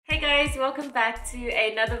guys, welcome back to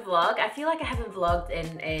another vlog. I feel like I haven't vlogged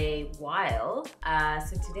in a while.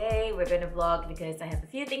 So today we're going to vlog because I have a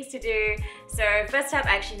few things to do. So first up,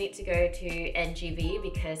 I actually need to go to NGV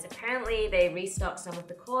because apparently they restocked some of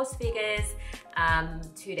the Kaws figures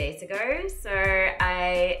 2 days ago. So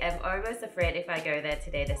I am almost afraid if I go there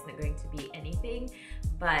today there's not going to be anything,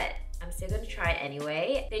 but I'm still going to try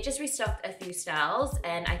anyway. They just restocked a few styles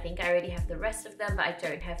and I think I already have the rest of them, but I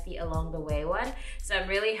don't have the along the way one. So I'm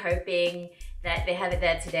really hoping that they have it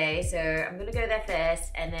there today. So I'm going to go there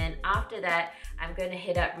first, and then after that I'm going to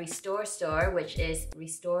hit up Restore Store, which is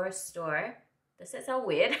Restore Store. Does that sound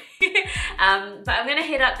weird? But I'm gonna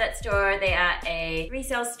hit up that store. They are a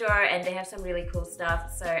resale store and they have some really cool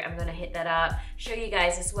stuff. So I'm gonna hit that up, show you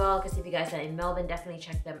guys as well, because if you guys are in Melbourne, definitely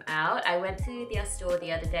check them out. I went to their store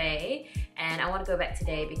the other day and I want to go back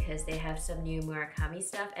today because they have some new Murakami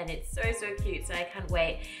stuff and it's so cute, so I can't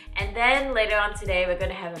wait. And then later on today, we're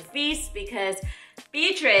gonna have a feast because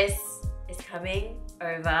Beatrice is coming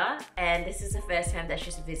over, and this is the first time that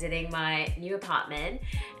she's visiting my new apartment.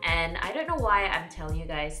 And I don't know why I'm telling you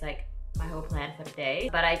guys like my whole plan for the day,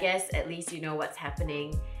 but I guess at least you know what's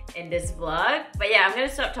happening in this vlog. But yeah, I'm gonna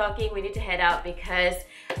stop talking. We need to head out because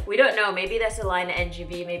we don't know, maybe there's a line at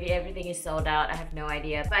NGV, maybe everything is sold out, I have no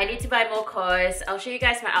idea. But I need to buy more Kaws. I'll show you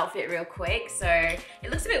guys my outfit real quick. So it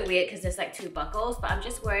looks a bit weird because there's like 2 buckles, but I'm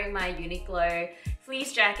just wearing my Uniqlo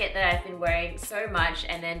fleece jacket that I've been wearing so much,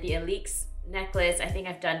 and then the Alyx necklace. I think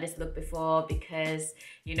I've done this look before because,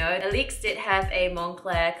 you know, Alyx did have a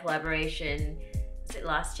Montclair collaboration. Was it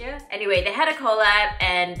last year? Anyway, they had a collab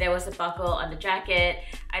and there was a buckle on the jacket.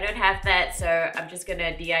 I don't have that, so I'm just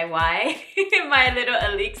gonna DIY my little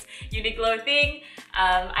Alyx Uniqlo thing.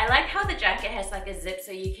 I like how the jacket has like a zip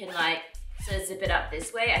so you can like sort of zip it up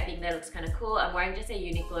this way. I think that looks kind of cool. I'm wearing just a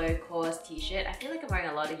Uniqlo Kaws t-shirt. I feel like I'm wearing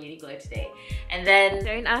a lot of Uniqlo today. And then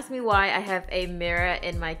don't ask me why I have a mirror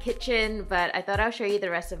in my kitchen, but I thought I'll show you the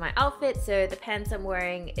rest of my outfit. So the pants I'm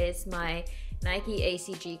wearing is my Nike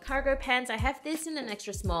ACG cargo pants. I have this in an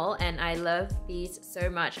extra small and I love these so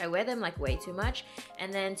much. I wear them like way too much.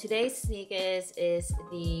 And then today's sneakers is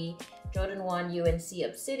the Jordan 1 UNC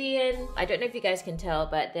Obsidian. I don't know if you guys can tell,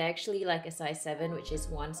 but they're actually like a size 7, which is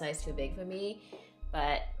 1 size too big for me.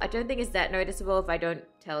 But I don't think it's that noticeable if I don't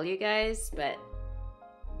tell you guys, but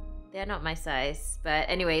they're not my size. But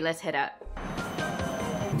anyway, let's head out.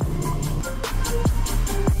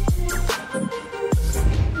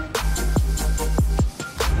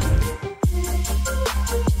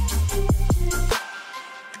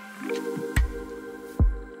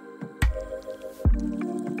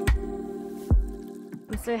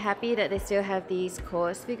 So happy that they still have these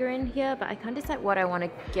Kaws figure in here, but I can't decide what I want to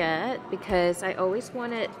get because I always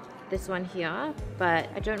wanted this one here, but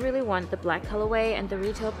I don't really want the black colorway, and the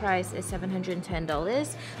retail price is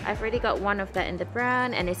 $710. I've already got one of that in the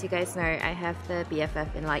brown, and as you guys know, I have the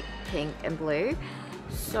BFF in like pink and blue.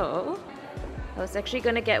 So I was actually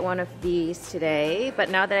gonna get one of these today, but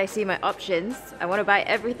now that I see my options, I want to buy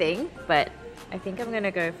everything, but I think I'm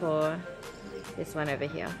gonna go for this one over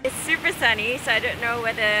here. It's super sunny, so I don't know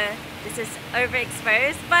whether this is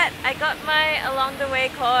overexposed, but I got my along the way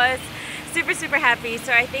Kaws. Super happy.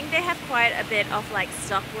 So I think they have quite a bit of like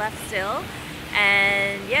stock left still.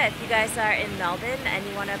 And yeah, if you guys are in Melbourne and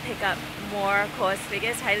you want to pick up more Kaws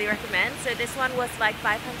figures, highly recommend. So this one was like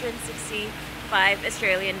 565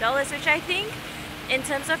 Australian dollars, which I think in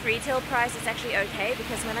terms of retail price is actually okay,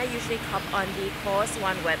 because when I usually cop on the Kaws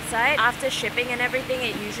One website, after shipping and everything,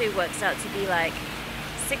 it usually works out to be like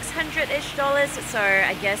 $600-ish. So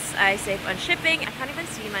I guess I save on shipping. I can't even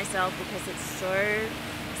see myself because it's so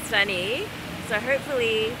sunny. So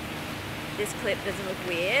hopefully this clip doesn't look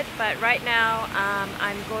weird. But right now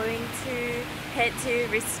I'm going to head to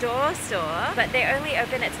Restore Store, but they only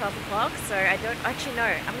open at 12 o'clock, so I don't actually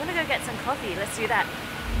know. I'm gonna go get some coffee. Let's do that.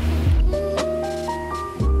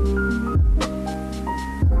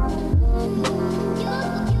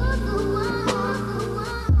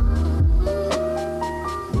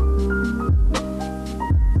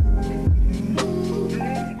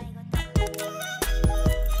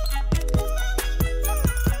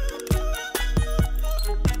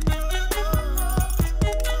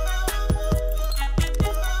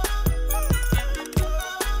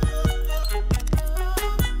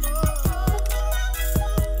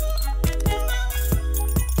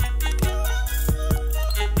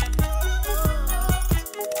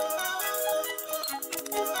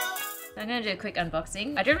 I'm gonna do a quick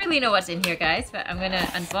unboxing. I don't really know what's in here, guys, but I'm gonna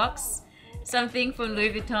unbox something from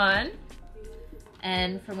Louis Vuitton.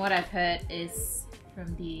 And from what I've heard is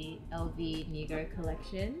from the LV NIGO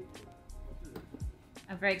collection.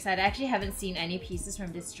 I'm very excited. I actually haven't seen any pieces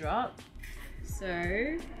from this drop. So,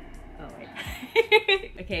 oh wait.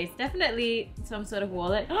 Okay, it's definitely some sort of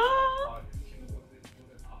wallet. Oh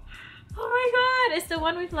my god, it's the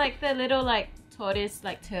one with like the little like tortoise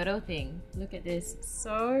like turtle thing. Look at this,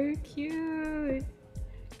 so cute.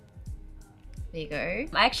 There you go.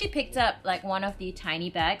 I actually picked up like one of the tiny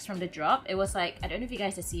bags from the drop. It was like, I don't know if you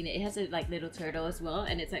guys have seen it. It has a like little turtle as well,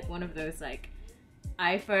 and it's like one of those like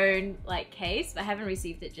iPhone like case, but I haven't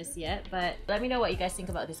received it just yet. But let me know what you guys think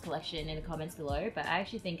about this collection in the comments below. But I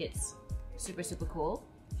actually think it's super cool,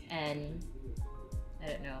 and I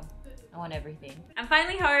don't know, I want everything. I'm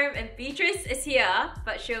finally home and Beatrice is here,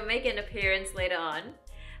 but she'll make an appearance later on.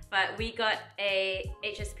 But we got a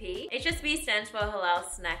HSP. HSP stands for Halal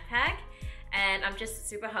Snack Pack. And I'm just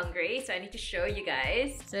super hungry, so I need to show you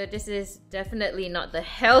guys. So this is definitely not the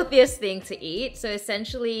healthiest thing to eat. So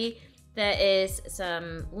essentially, there is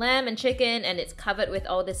some lamb and chicken, and it's covered with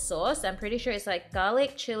all this sauce. I'm pretty sure it's like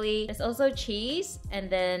garlic, chili. There's also cheese, and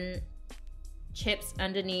then chips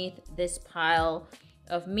underneath this pile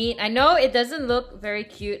of meat. I know it doesn't look very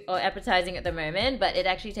cute or appetizing at the moment, but it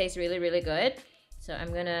actually tastes really good. So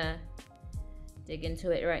I'm gonna dig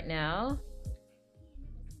into it right now.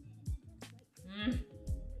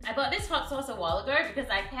 I bought this hot sauce a while ago because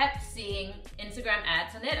I kept seeing Instagram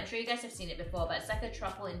ads on it. I'm sure you guys have seen it before, but it's like a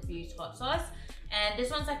truffle infused hot sauce. And this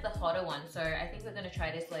one's like the hotter one, so I think we're gonna try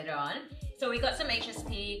this later on. So we got some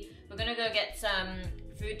HSP. We're gonna go get some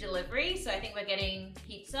food delivery. So I think we're getting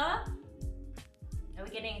pizza. Are we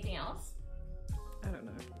getting anything else? I don't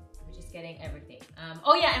know. We're just getting everything.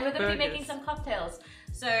 Oh yeah, and we're gonna be making some cocktails.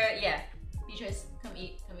 So yeah, Beatrice, come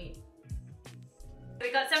eat, come eat.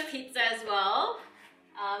 We got some pizza as well.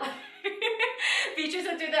 Beatrice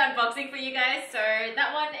will do the unboxing for you guys. So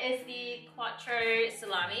that one is the quattro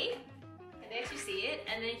salami. Can they actually see it?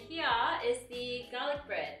 And then here is the garlic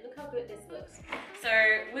bread. Look how good this looks. So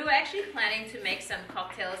we were actually planning to make some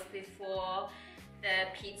cocktails before the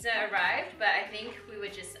pizza arrived, but I think we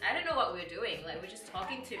were just, I don't know what we were doing. Like, we were just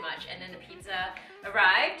talking too much, and then the pizza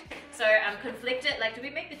arrived. So I'm conflicted. Like, do we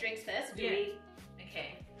make the drinks first? Do we?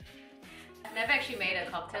 Okay. I've never actually made a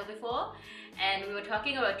cocktail before, and we were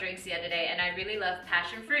talking about drinks the other day, and I really love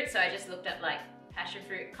passion fruit, so I just looked up like passion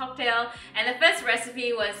fruit cocktail, and the first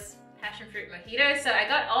recipe was passion fruit mojito. So I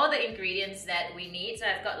got all the ingredients that we need. So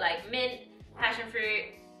I've got like mint, passion fruit,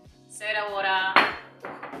 soda water,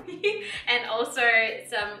 and also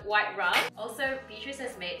some white rum. Also, Beatrice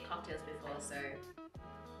has made cocktails before, so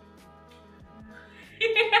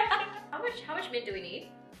how much mint do we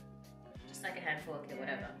need? Just like a handful, okay,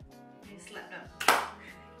 whatever. Slap up.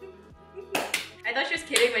 I thought she was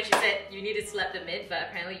kidding when she said you need to slap the mint, but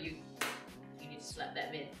apparently you need to slap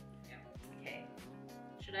that mint. Yeah. Okay.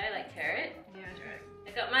 Should I like tear it? Yeah, try it.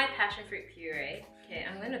 I got my passion fruit puree. Okay,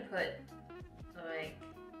 I'm gonna put like,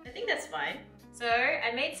 I think that's fine. So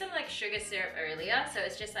I made some like sugar syrup earlier, so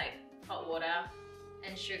it's just like hot water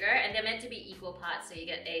and sugar, and they're meant to be equal parts, so you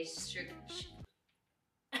get a sugar.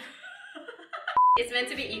 It's meant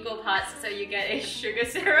to be equal parts, so you get a sugar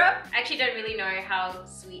syrup. I actually don't really know how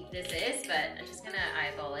sweet this is, but I'm just gonna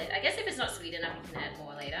eyeball it. I guess if it's not sweet enough, you can add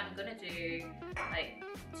more later. I'm gonna do like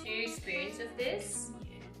 2 spoons of this.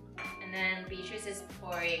 And then Beatrice is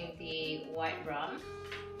pouring the white rum.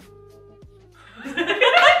 Wait,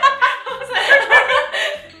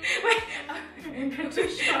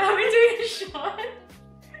 are we doing a shot?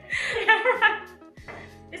 Yeah, right.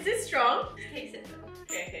 Is this strong? Taste it though.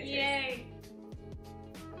 Okay, yay!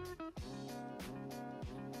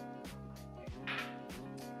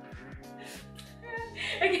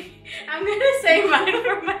 Okay, I'm gonna save mine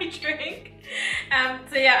for my drink.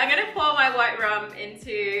 So yeah, I'm gonna pour my white rum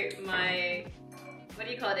into my, what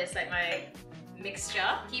do you call this? Like my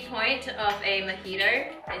mixture. Key point of a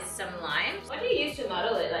mojito is some lime. What do you use to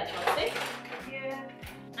muddle it? Like chopstick? Yeah.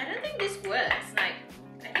 I don't think this works. Like,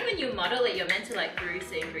 I think when you muddle it, you're meant to like bruise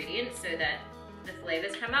the ingredients so that the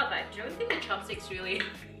flavors come out, but I don't think the chopstick's really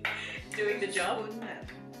doing the job.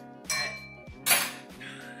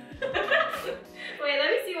 Wait,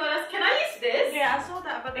 let me see what else. Can I use this? Yeah, I saw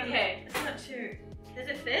that, but then okay. It's not too. Does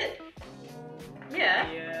it fit?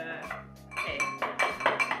 Yeah. Yeah. Okay.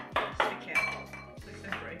 Just be careful. Please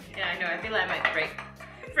don't break it. Yeah, I know. I feel like I might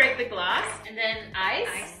break the glass. And then ice.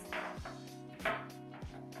 Ice.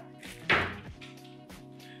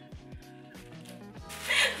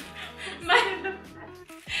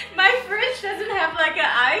 My fridge doesn't have like an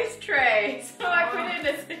ice tray, so I put it in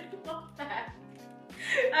a Ziploc bag.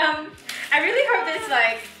 I really hope this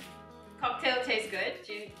like cocktail tastes good.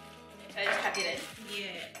 Should I just tap it in? Yeah.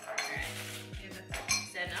 Alright.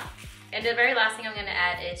 Is that enough? And the very last thing I'm gonna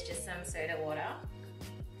add is just some soda water.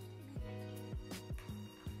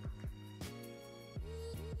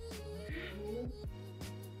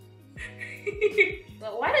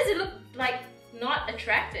 Well, why does it look like not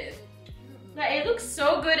attractive? Like it looks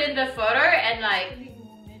so good in the photo and like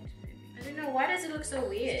I don't know, why does it look so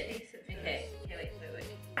weird? Okay, wait.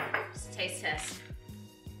 Just taste test.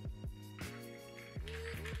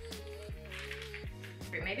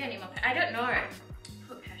 Maybe I need more. I don't know.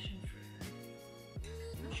 Put passion fruit.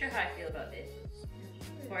 I'm not sure how I feel about this.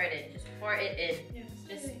 Pour it in. Just pour it in. Yeah,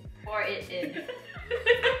 just pour it in.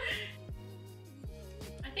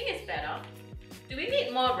 I think it's better. Do we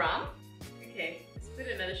need more rum? Okay, let's put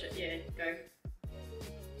another shot. Yeah, go.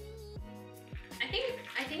 I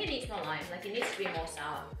think it needs more lime. Like it needs to be more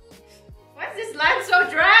sour. Why is this lime so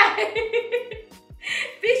dry?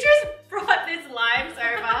 Beatrice brought this limes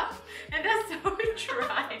over and they're so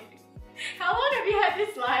dry. How long have you had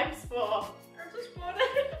these limes for? I just bought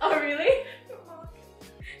it. Oh really?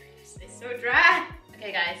 They're so dry.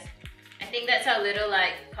 Okay guys, I think that's our little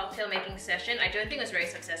like cocktail making session. I don't think it was very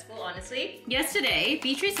successful, honestly. Yesterday,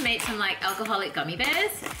 Beatrice made some like alcoholic gummy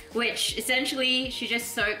bears, which essentially she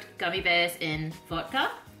just soaked gummy bears in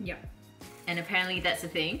vodka. Yep. And apparently that's a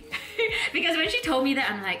thing. Because when she told me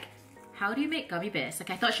that, I'm like, how do you make gummy bears? Like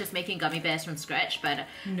I thought she was making gummy bears from scratch, but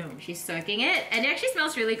no, she's soaking it and it actually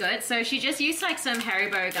smells really good. So she just used like some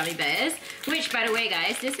Haribo gummy bears, which by the way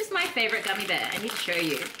guys, this is my favorite gummy bear. I need to show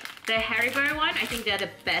you. The Haribo one, I think they're the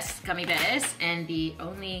best gummy bears and the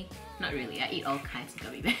only, not really, I eat all kinds of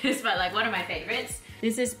gummy bears, but like one of my favorites.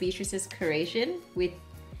 This is Beatrice's creation with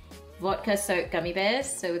vodka soaked gummy bears.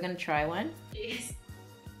 So we're gonna try one. Yes.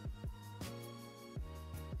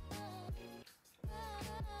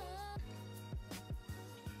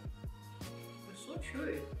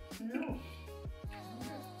 True. No.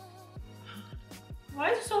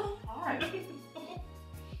 Why is it so hard?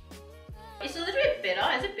 It's a little bit bitter.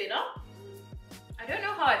 Is it bitter? I don't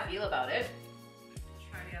know how I feel about it.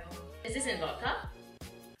 Try the other one. Is this in vodka?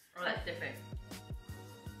 Or that's different?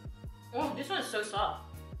 Oh, this one's so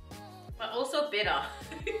soft. But also bitter.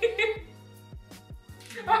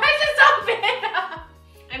 Why is it so bitter?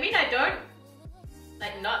 I mean, I don't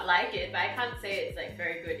like not like it, but I can't say it's like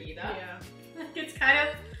very good either. Yeah. It's kind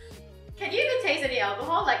of. Can you even taste any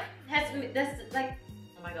alcohol? Like that's like.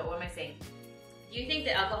 Oh my god, what am I saying? Do you think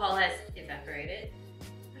the alcohol has evaporated?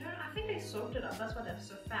 I don't know. I think they soaked it up. That's why they're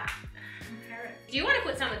so fat. Do you want to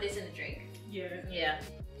put some of this in the drink? Yeah. Yeah.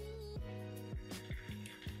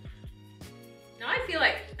 Now I feel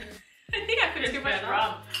like I think I put too much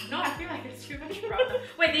rum. No, I feel like it's too much rum.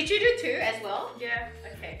 Wait, did you do two as well? Yeah.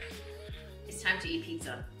 Okay. It's time to eat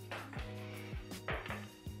pizza.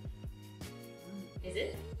 Is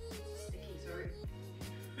it? Sticky, sorry.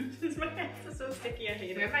 My hands are so sticky, I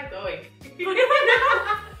hate it. Where am I going?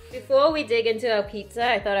 Before we dig into our pizza,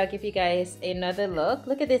 I thought I'd give you guys another look.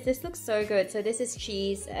 Look at this, this looks so good. So this is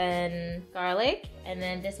cheese and garlic, and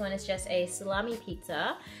then this one is just a salami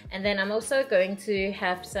pizza. And then I'm also going to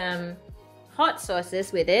have some hot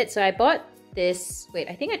sauces with it. So I bought this, wait,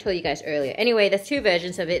 I think I told you guys earlier. Anyway, there's two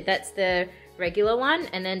versions of it. That's the regular one,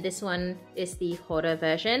 and then this one is the hotter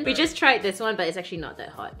version. We just tried this one, but it's actually not that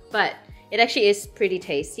hot. But it actually is pretty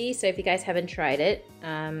tasty, so if you guys haven't tried it,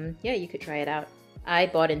 yeah, you could try it out. I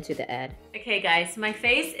bought into the ad. Okay guys, my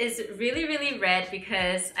face is really red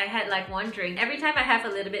because I had like one drink. Every time I have a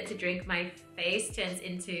little bit to drink, my face turns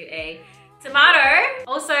into a tomato.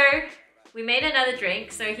 Also, we made another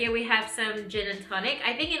drink. So here we have some gin and tonic.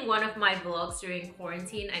 I think in one of my vlogs during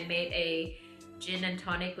quarantine, I made a gin and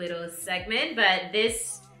tonic little segment, but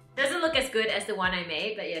this doesn't look as good as the one I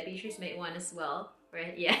made. But yeah, Beatrice made one as well.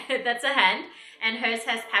 Right? Yeah, that's a hand. And hers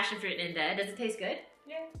has passion fruit in there. Does it taste good?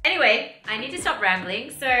 Yeah. Anyway, I need to stop rambling.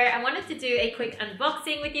 So I wanted to do a quick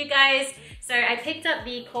unboxing with you guys. So I picked up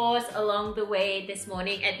the Kaws along the way this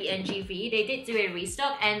morning at the NGV. They did do a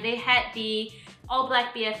restock and they had the all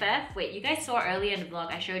black BFF. Wait, you guys saw earlier in the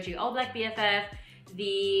vlog, I showed you all black BFF.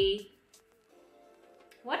 The...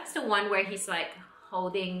 What's the one where he's like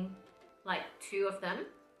holding like two of them?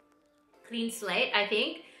 Clean slate, I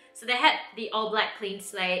think. So they had the all black clean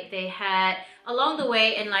slate. They had along the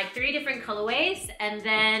way in like 3 different colorways, and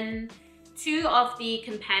then 2 of the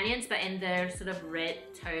companions but in the sort of red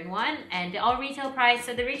tone one, and they're all retail price.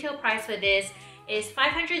 So the retail price for this is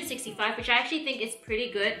 $565, which I actually think is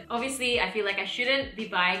pretty good. Obviously, I feel like I shouldn't be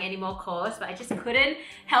buying any more Kaws, but I just couldn't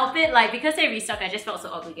help it. Like, because they restock, I just felt so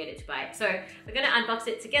obligated to buy it. So we're gonna unbox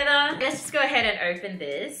it together. Let's just go ahead and open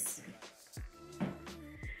this.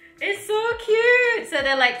 It's so cute! So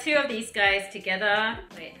they're like 2 of these guys together.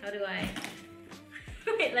 Wait, how do I...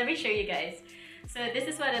 Wait, let me show you guys. So this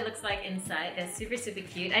is what it looks like inside. They're super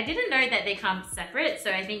cute. I didn't know that they come separate,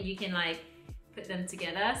 so I think you can like put them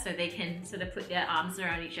together so they can sort of put their arms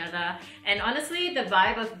around each other. And honestly, the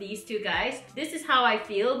vibe of these two guys, this is how I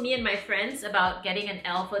feel, me and my friends, about getting an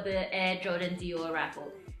L for the Air Jordan Dior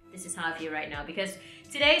raffle. This is how I feel right now, because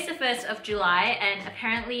today is the 1st of July and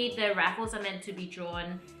apparently the raffles are meant to be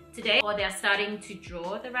drawn today, or they're starting to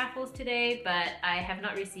draw the raffles today, but I have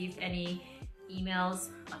not received any emails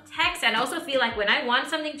or texts. And I also feel like when I want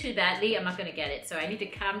something too badly, I'm not gonna get it. So I need to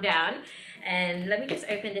calm down. And let me just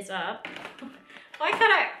open this up. Why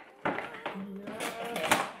can't I? Okay.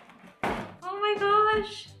 Oh my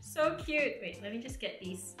gosh, so cute. Wait, let me just get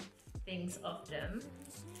these things off them.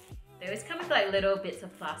 They always come with like little bits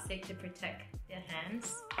of plastic to protect their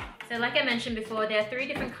hands. So like I mentioned before, there are 3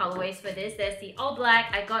 different colorways for this. There's the all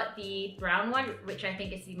black, I got the brown one, which I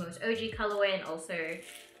think is the most OG colorway, and also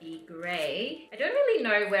the grey. I don't really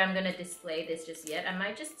know where I'm gonna display this just yet. I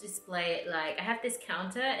might just display it like, I have this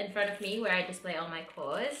counter in front of me where I display all my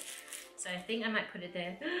Kaws. So I think I might put it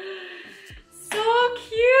there. So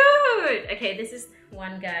cute! Okay, this is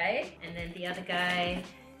one guy, and then the other guy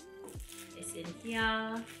is in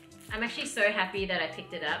here. I'm actually so happy that I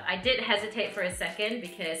picked it up. I did hesitate for a second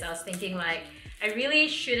because I was thinking like, I really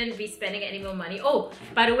shouldn't be spending any more money. Oh,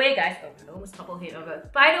 by the way guys, oh, I almost toppled him over.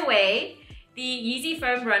 By the way, the Yeezy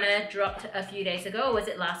Foam Runner dropped a few days ago, or was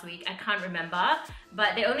it last week? I can't remember.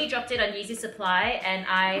 But they only dropped it on Yeezy Supply and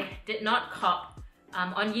I did not cop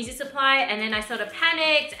on Yeezy Supply, and then I sort of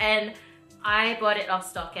panicked and I bought it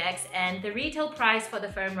off StockX, and the retail price for the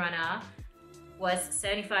Foam Runner was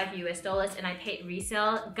 $75 US, and I paid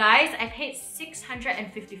resale. Guys, I paid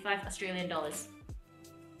 655 Australian dollars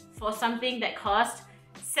for something that cost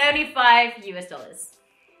 $75 US.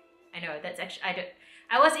 I know, that's actually,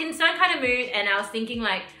 I was in some kind of mood and I was thinking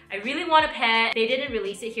like, I really want a pair. They didn't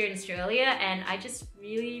release it here in Australia and I just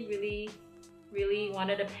really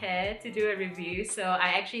wanted a pair to do a review. So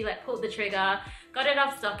I actually like pulled the trigger, got it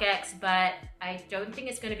off StockX, but I don't think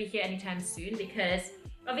it's gonna be here anytime soon because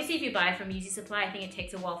obviously if you buy from Yeezy Supply, I think it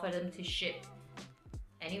takes a while for them to ship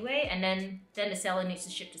anyway, and then the seller needs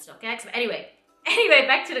to ship to StockX. But anyway,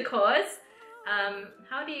 back to the Kaws.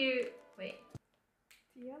 How do you, wait.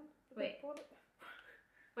 Yeah. Wait, what?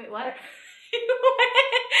 Wait,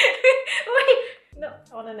 no,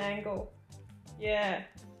 on an angle. Yeah.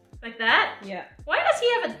 Like that? Yeah. Why does he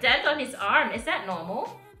have a dent on his arm? Is that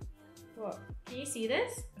normal? What? Can you see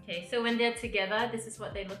this? Okay, so when they're together, this is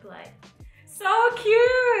what they look like. So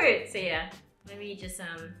cute! So yeah, let me just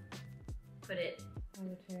put it on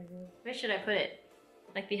the table. Where should I put it?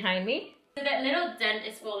 Like behind me? So that little dent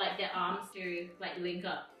is for like their arms to like link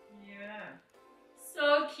up. Yeah.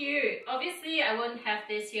 So cute. Obviously, I won't have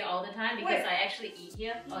this here all the time because Wait. I actually eat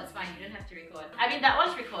here. Oh, it's fine. You don't have to record. I mean, that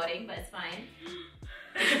one's recording, but it's fine.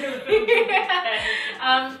 I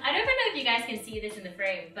don't know if you guys can see this in the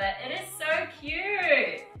frame, but it is so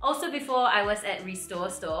cute. Also, before I was at Restore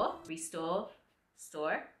Store.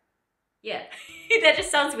 Yeah, that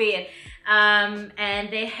just sounds weird.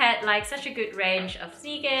 And they had like such a good range of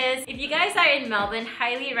sneakers. If you guys are in Melbourne,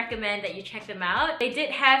 highly recommend that you check them out. They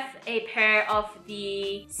did have a pair of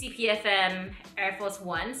the CPFM Air Force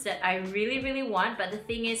Ones that I really want, but the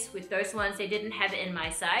thing is with those ones, they didn't have it in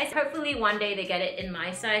my size. Hopefully one day they get it in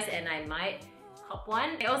my size and I might cop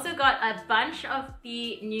one. They also got a bunch of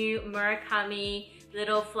the new Murakami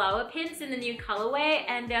little flower pins in the new colorway,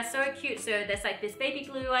 and they're so cute. So there's like this baby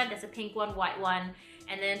blue one, there's a pink one, white one,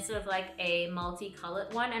 and then sort of like a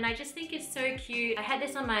multicolored one, and I just think it's so cute. I had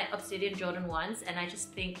this on my Obsidian Jordan once and I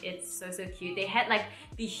just think it's so cute. They had like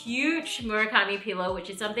the huge Murakami pillow, which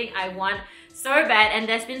is something I want so bad, and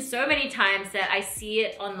there's been so many times that I see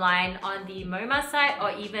it online on the MoMA site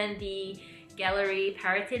or even the Gallery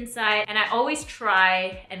Paratin site, and I always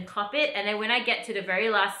try and cop it, and then when I get to the very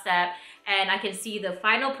last step and I can see the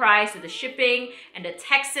final price with the shipping and the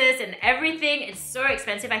taxes and everything, it's so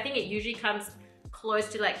expensive. I think it usually comes close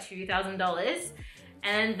to like $2,000,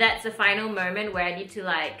 and that's the final moment where I need to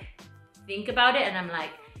like think about it, and I'm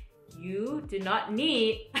like, you do not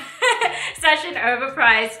need such an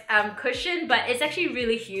overpriced cushion, but it's actually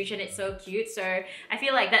really huge and it's so cute. So I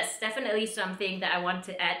feel like that's definitely something that I want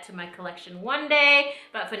to add to my collection one day.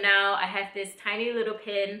 But for now, I have this tiny little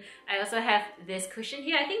pin. I also have this cushion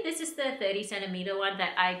here. I think this is the 30cm one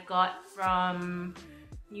that I got from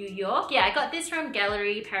New York. Yeah, I got this from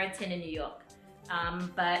Gallery Paratin in New York.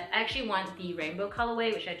 But I actually want the rainbow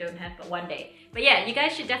colorway, which I don't have, but one day. But yeah, you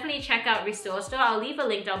guys should definitely check out Restore Store. I'll leave a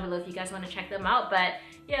link down below if you guys want to check them out. But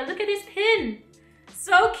yeah, look at this pin.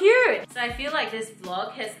 So cute. So I feel like this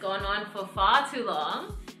vlog has gone on for far too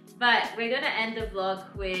long, but we're gonna end the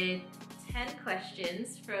vlog with 10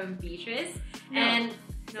 questions from Beatrice. No, and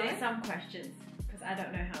say some questions, because I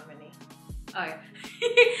don't know how many. Oh.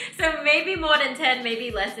 So maybe more than 10,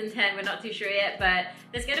 maybe less than 10, we're not too sure yet, but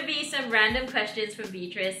there's gonna be some random questions from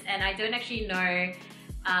Beatrice and I don't actually know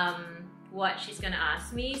what she's gonna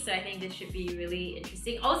ask me, so I think this should be really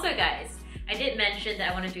interesting. Also guys, I did mention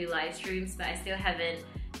that I want to do live streams, but I still haven't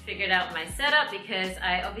figured out my setup because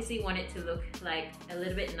I obviously want it to look like a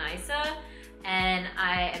little bit nicer and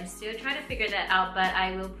I am still trying to figure that out, but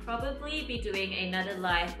I will probably be doing another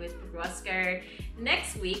live with Roscoe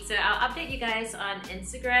next week, so I'll update you guys on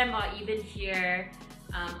Instagram or even here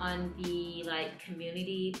on the like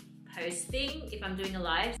community posting if I'm doing a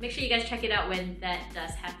live. Make sure you guys check it out when that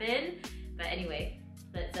does happen. But anyway,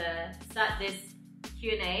 let's start this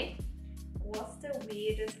Q&A. What's the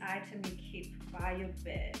weirdest item you keep by your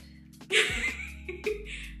bed?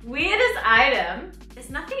 Weirdest item? There's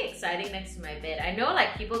nothing exciting next to my bed. I know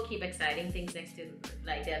like people keep exciting things next to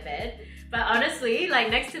like their bed, but honestly like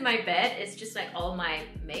next to my bed it's just like all my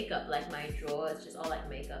makeup, like my drawer is just all like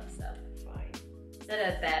makeup stuff. Fine. Is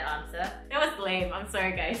that a bad answer? That was lame, I'm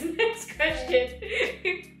sorry guys. Next question.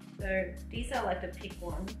 So these are like the pick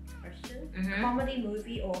one question. Comedy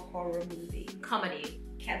movie or horror movie? Comedy.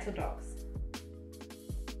 Cats or dogs?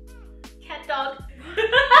 Cat dog.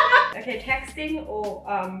 Okay, texting or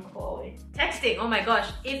calling? Texting, oh my gosh.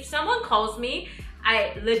 If someone calls me,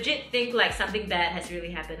 I legit think like something bad has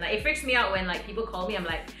really happened. Like it freaks me out when like people call me, I'm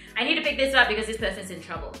like, I need to pick this up because this person's in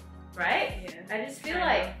trouble, right? Yeah. I just feel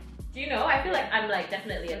like, do you know? I feel like I'm like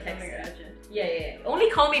definitely a texter. Urgent. Yeah. Only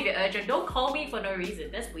call me if you're urgent. Don't call me for no reason.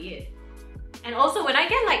 That's weird. And also when I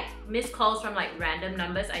get like missed calls from like random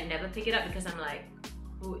numbers, I never pick it up because I'm like,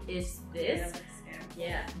 who is this?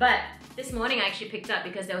 Yeah, but this morning I actually picked up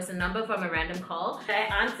because there was a number from a random call. I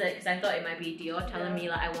answered because I thought it might be Dior telling me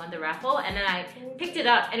like I won the raffle, and then I picked it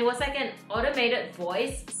up and it was like an automated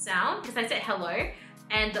voice sound because I said hello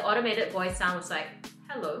and the automated voice sound was like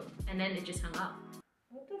hello and then it just hung up.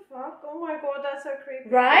 What the fuck? Oh my god, that's so creepy.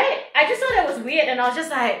 Right? I just thought that was weird and I was just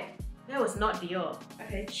like, that was not Dior.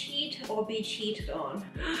 Okay, cheat or be cheated on?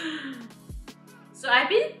 So I've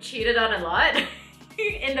been cheated on a lot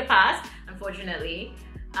in the past, unfortunately.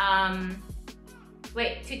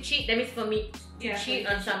 Wait, to cheat, that means for me to cheat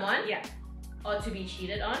on someone? Yeah. Or to be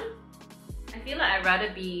cheated on? I feel like I'd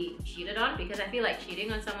rather be cheated on because I feel like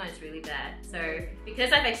cheating on someone is really bad. So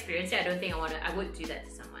because I've experienced it, I don't think I would do that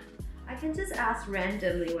to someone. I can just ask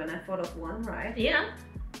randomly when I thought of one, right? Yeah.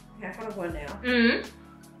 Okay, I thought of one now. Mm-hmm.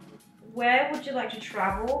 Where would you like to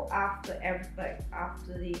travel after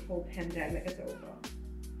the whole pandemic is over?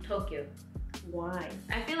 Tokyo. Why?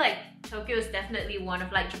 I feel like Tokyo is definitely one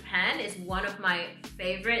of, like Japan is one of my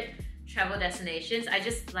favorite travel destinations. I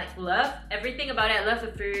just like love everything about it. I love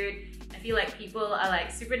the food. I feel like people are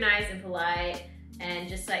like super nice and polite and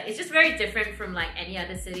just like, it's just very different from like any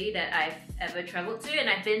other city that I've ever traveled to. And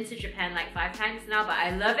I've been to Japan like 5 times now, but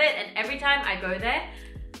I love it. And every time I go there,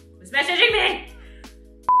 who's messaging me?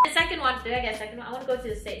 The second one, did I get a second one? I want to go to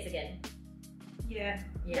the States again. Yeah.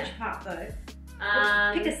 Which part though?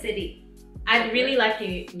 Pick a city. I really like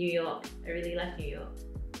New York. I really like New York.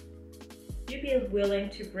 Would you be willing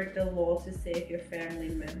to break the law to save your family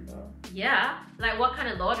member? Yeah. Like what kind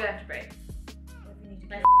of law do I have to break?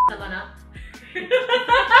 Like someone up?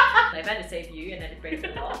 Like if I had to save you and then break the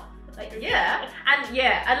law? Like yeah. And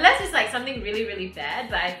yeah, unless it's like something really, really bad,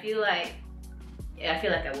 but I feel like, yeah, I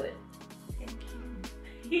feel like I would. Thank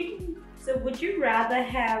you. So would you rather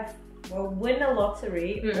have, win a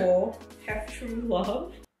lottery or have true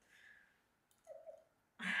love?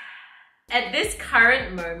 At this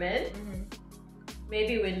current moment,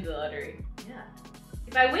 maybe win the lottery. Yeah.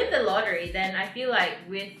 If I win the lottery, then I feel like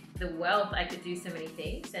with the wealth, I could do so many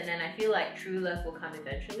things. And then I feel like true love will come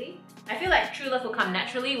eventually. I feel like true love will come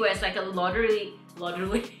naturally, whereas like a lottery is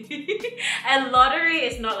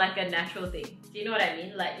not like a natural thing. Do you know what I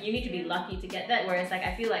mean? Like you need to be lucky to get that, whereas like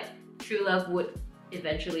I feel like true love would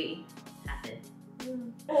eventually happen.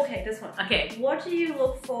 Okay, this one. Okay. What do you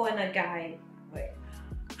look for in a guy? Wait.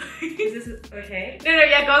 Is this okay? No,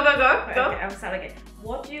 yeah, go. Okay, I'll start again.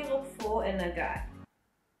 What do you look for in a guy?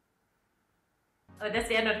 Oh, that's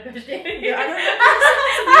the end of the question. Yeah, I don't know.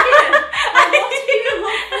 What do you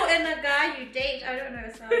look for in a guy you date? I don't know,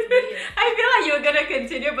 it sounds weird. I feel like you were gonna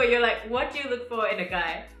continue, but you're like, what do you look for in a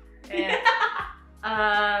guy? Yeah.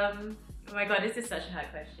 Oh my god, this is such a hard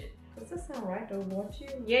question. Does that sound right? Or what do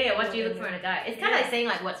you what do you look for in a guy? It's kind of like saying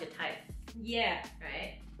like, what's your type? Yeah.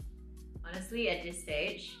 Right? Honestly, at this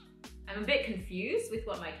stage, I'm a bit confused with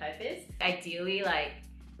what my type is. Ideally, like,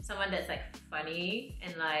 someone that's like funny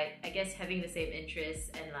and like, I guess having the same interests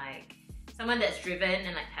and like, someone that's driven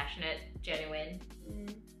and like passionate, genuine.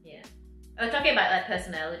 Yeah. We're talking about like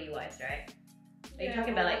personality-wise, right? Are you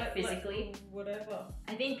talking about like physically? Whatever.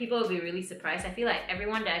 I think people will be really surprised. I feel like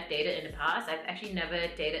everyone that I've dated in the past, I've actually never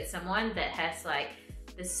dated someone that has like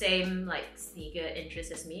the same like sneaker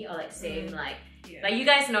interest as me, or like same like you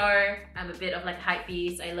guys know I'm a bit of like a hype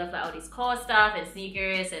beast. I love like all these Kaws stuff and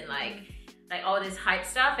sneakers and like all this hype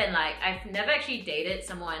stuff, and like I've never actually dated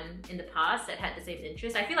someone in the past that had the same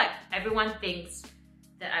interest. I feel like everyone thinks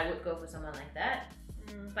that I would go for someone like that.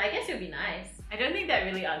 But I guess it would be nice. I don't think that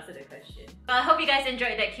really answered the question. But I hope you guys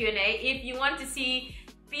enjoyed that Q&A. If you want to see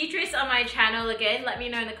Beatrice on my channel again, let me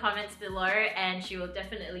know in the comments below, and she will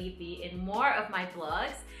definitely be in more of my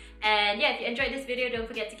vlogs. And yeah, if you enjoyed this video, don't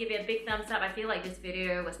forget to give it a big thumbs up. I feel like this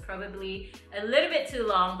video was probably a little bit too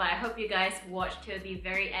long, but I hope you guys watched to the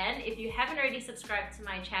very end. If you haven't already subscribed to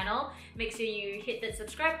my channel, make sure you hit that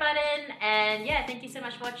subscribe button. And yeah, thank you so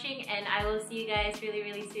much for watching, and I will see you guys really,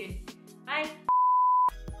 really soon. Bye!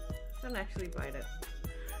 Don't actually bite it.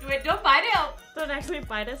 Wait, don't bite it! Don't actually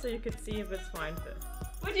bite it so you could see if it's fine first.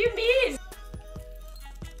 What do you mean?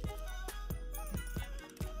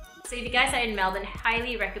 So if you guys are in Melbourne,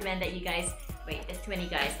 highly recommend that you guys... Wait, there's too many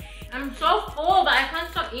guys. I'm so full, but I can't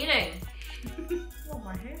stop eating. Oh,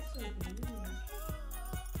 my hair's so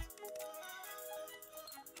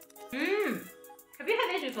blue. Have you had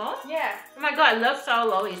this before? Yeah. Oh my god, I love sour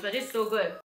lollies, but it's so good.